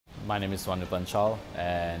My name is Dhwanil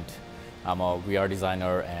and I'm a VR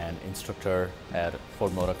designer and instructor at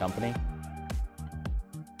Ford Motor Company.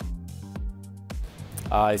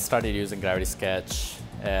 I started using Gravity Sketch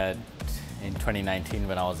in 2019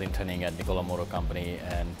 when I was interning at Nikola Motor Company,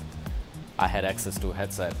 and I had access to a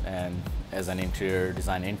headset, and as an interior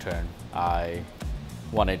design intern, I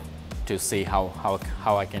wanted to see how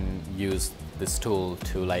I can use this tool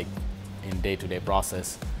to in day-to-day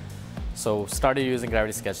process. So started using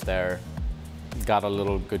Gravity Sketch there, got a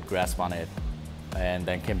little good grasp on it, and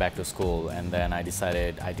then came back to school, and then I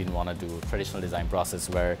decided I didn't want to do traditional design process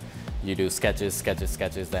where you do sketches,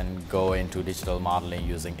 then go into digital modeling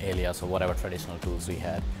using Alias or whatever traditional tools we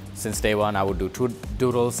had. Since day one, I would do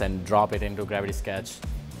doodles and drop it into Gravity Sketch,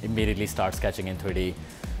 immediately start sketching in 3D,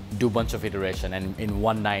 do a bunch of iteration, and in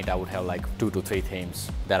one night I would have 2 to 3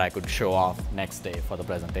 themes that I could show off next day for the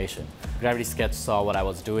presentation. Gravity Sketch saw what I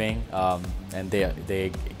was doing, and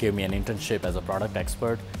they gave me an internship as a product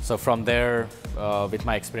expert. So from there, with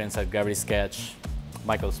my experience at Gravity Sketch,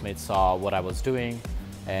 Michael Smith saw what I was doing,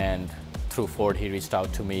 and through Ford he reached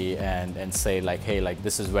out to me and say hey,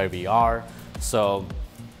 this is where we are. So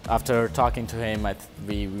after talking to him,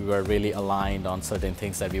 we were really aligned on certain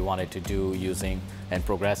things that we wanted to do using and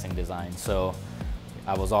progressing design. So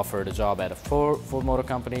I was offered a job at a Ford Motor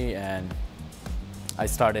Company, and I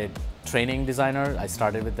started training designer. I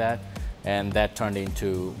started with that, and that turned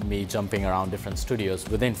into me jumping around different studios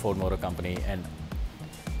within Ford Motor Company and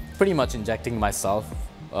pretty much injecting myself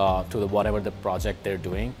to whatever the project they're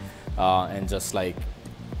doing, and just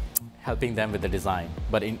helping them with the design,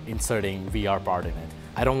 but inserting VR part in it.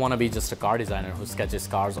 I don't want to be just a car designer who sketches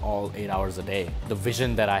cars all 8 hours a day. The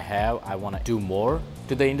vision that I have, I want to do more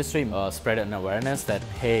to the industry, spread an awareness that,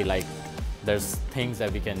 hey, there's things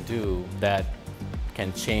that we can do that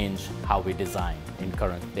can change how we design in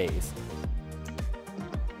current days.